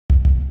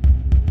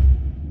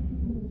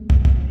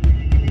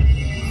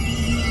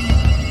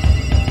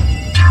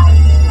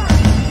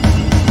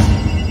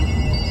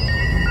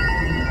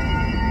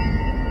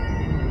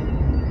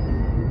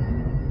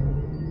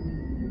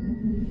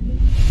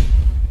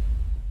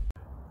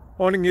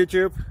Morning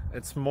YouTube,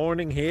 it's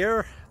morning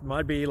here. It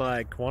might be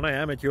like 1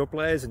 a.m. at your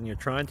place and you're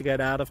trying to get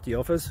out of the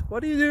office.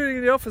 What are you doing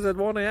in the office at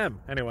 1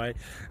 a.m? Anyway,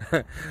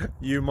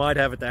 you might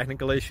have a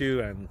technical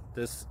issue and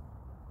this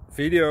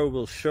video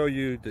will show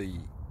you the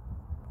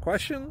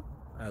question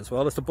as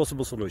well as the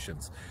possible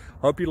solutions.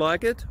 Hope you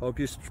like it, hope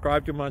you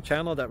subscribe to my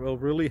channel. That will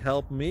really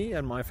help me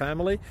and my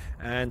family,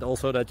 and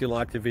also that you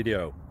like the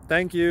video.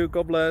 Thank you,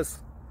 God bless.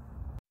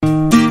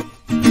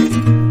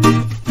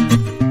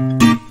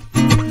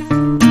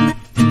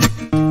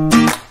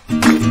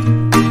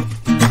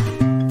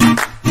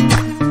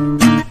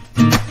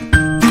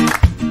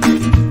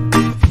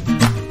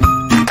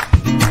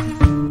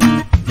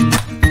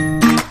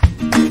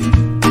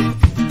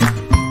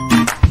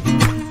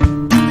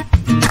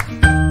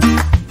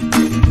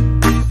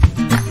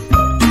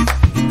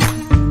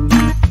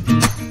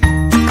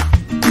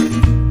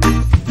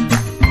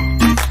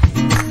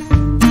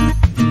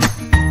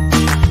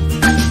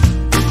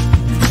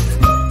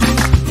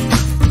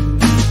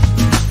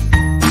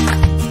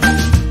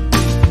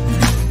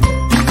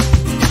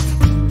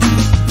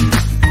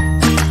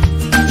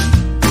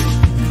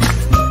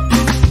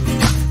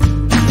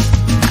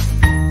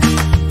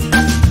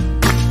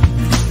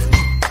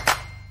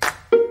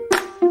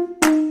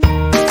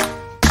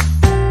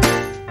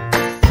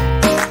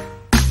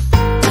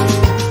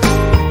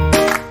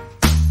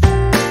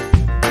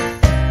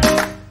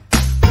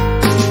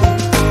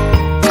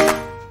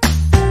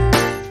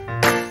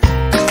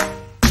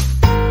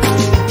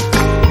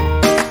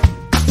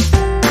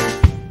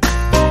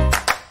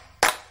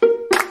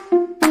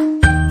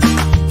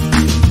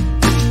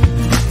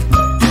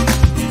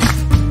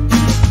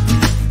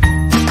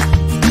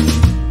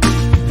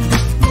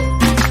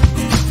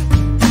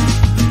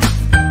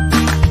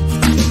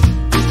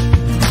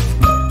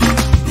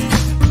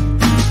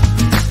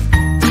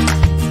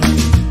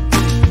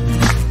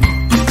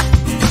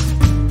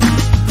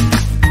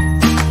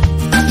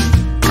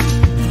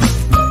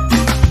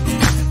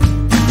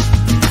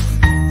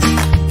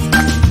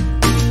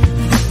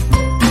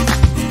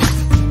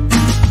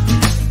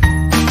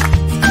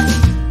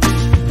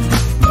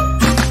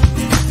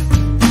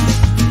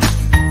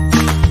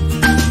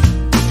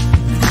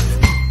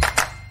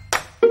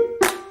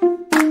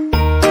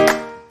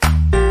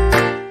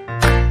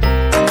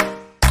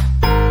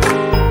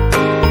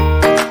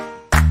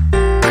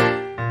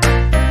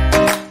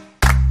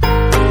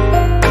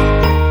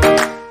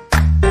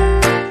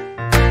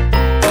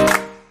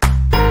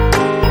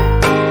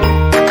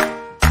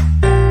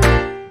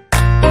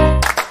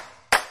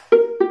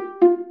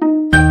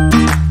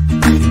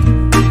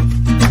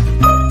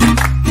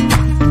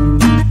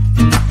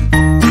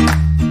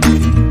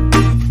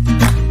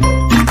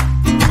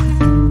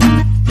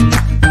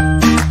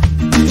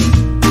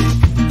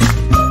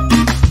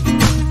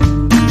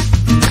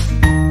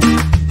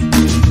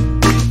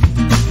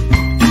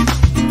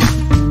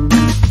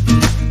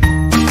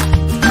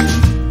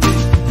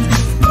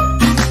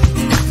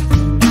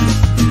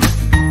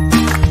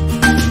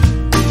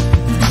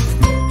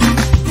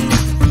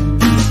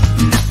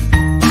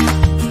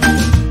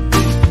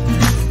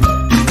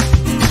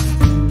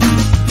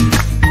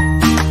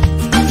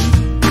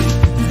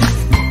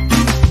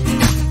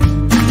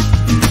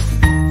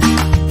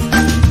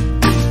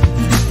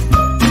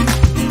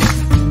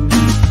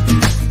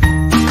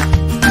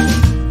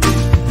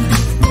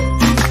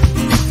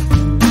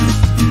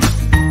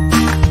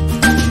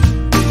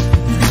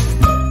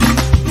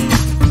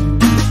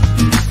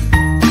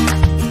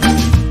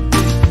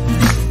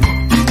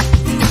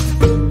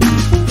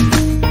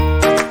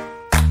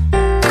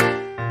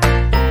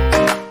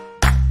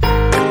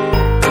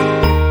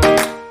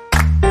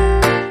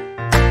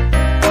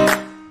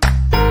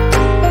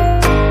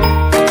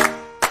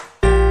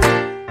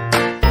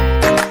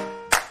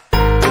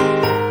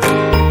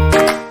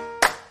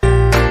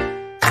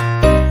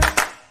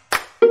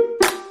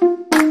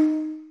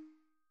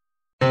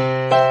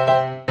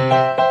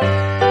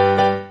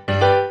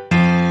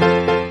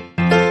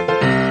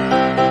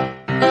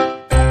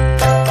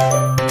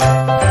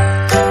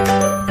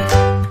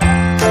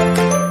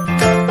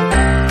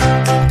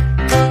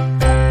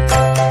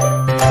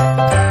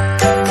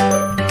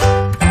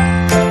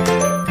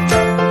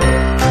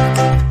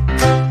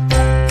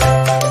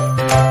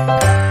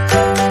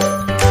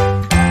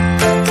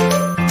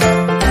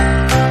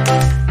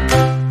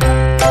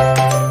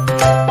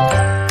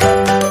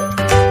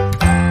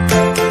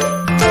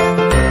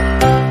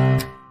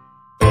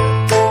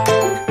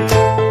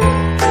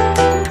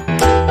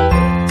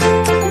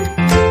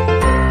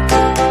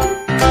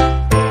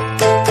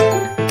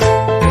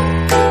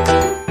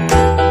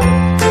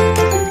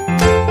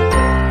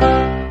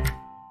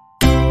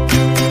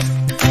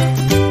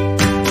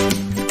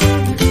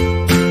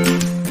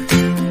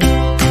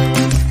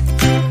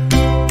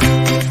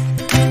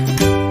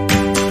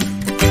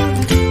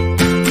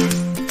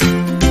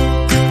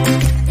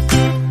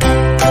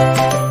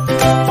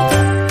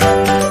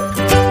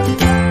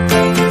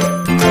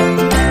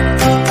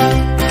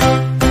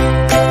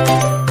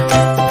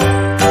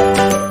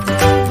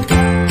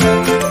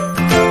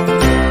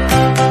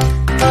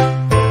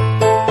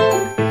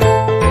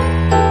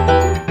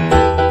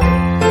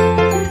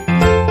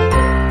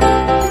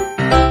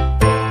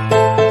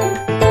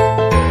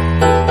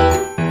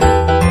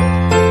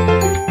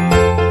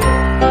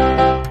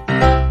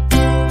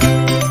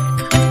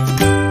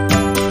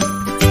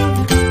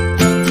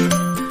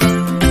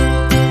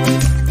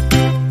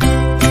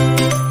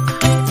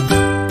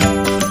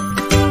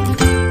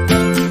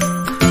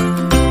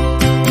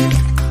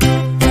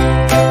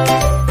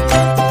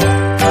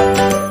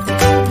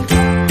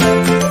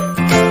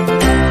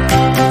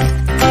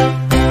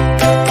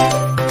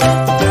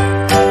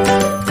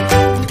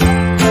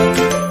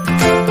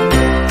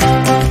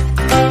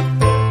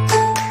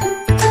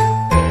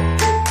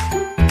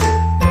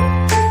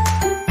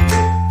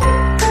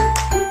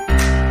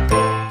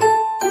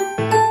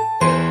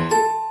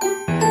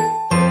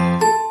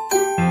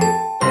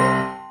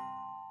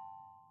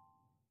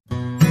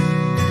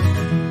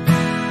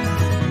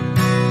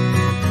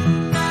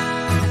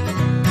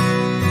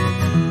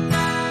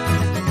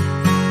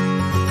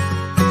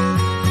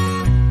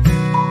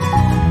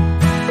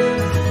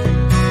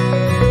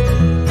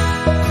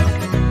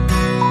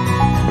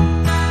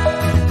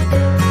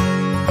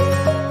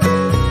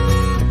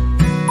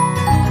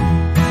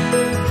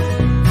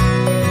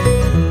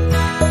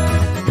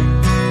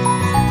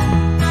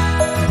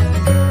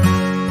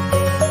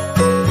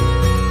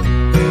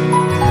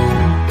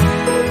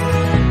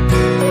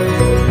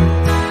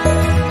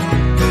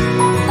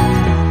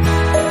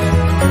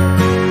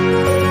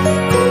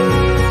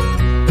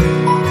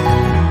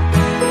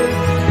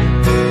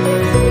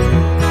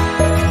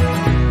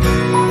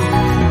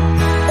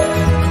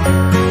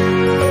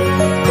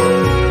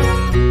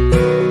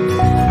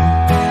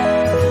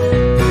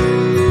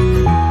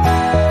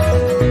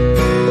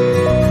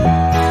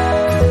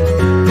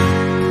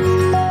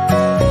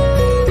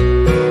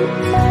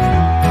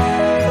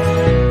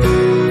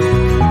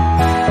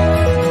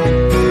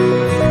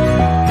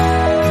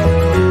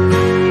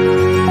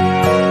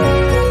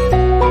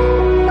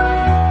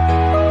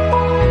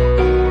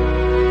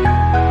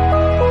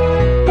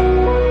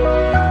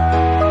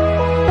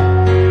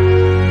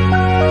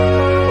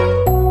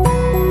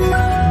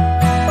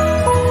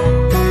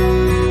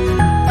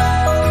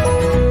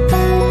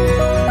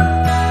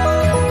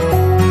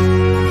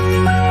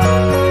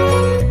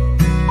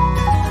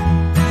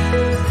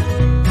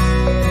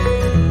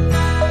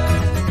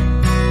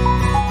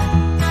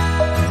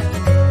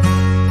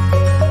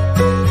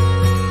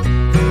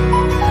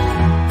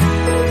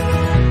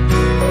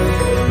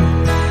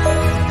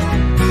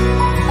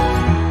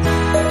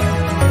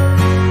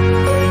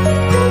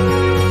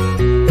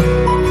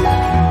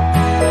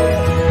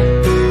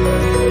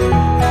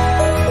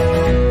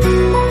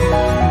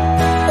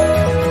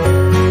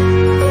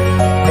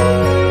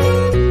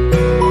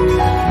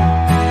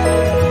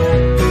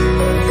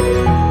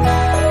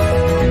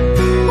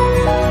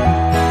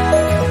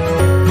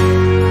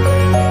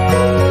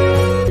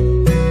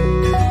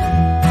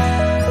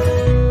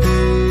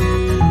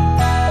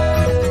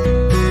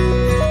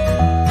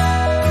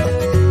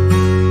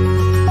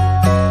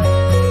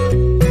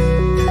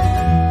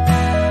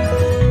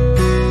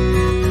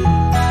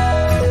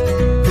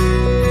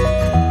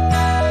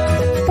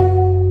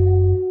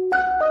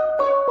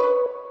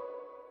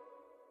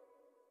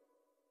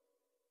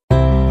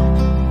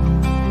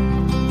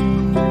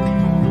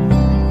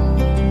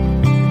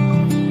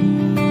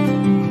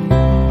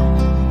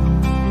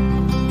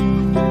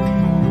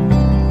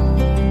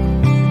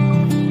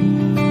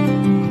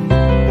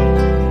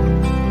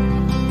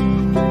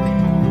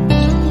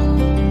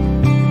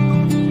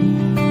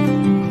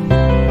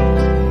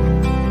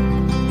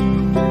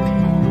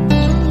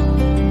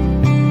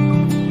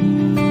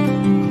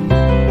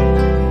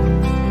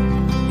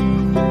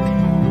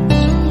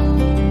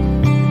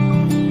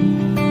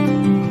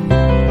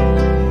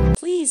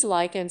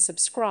 like and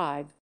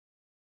subscribe.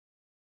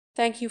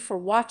 Thank you for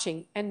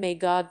watching, and may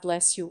God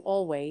bless you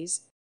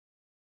always.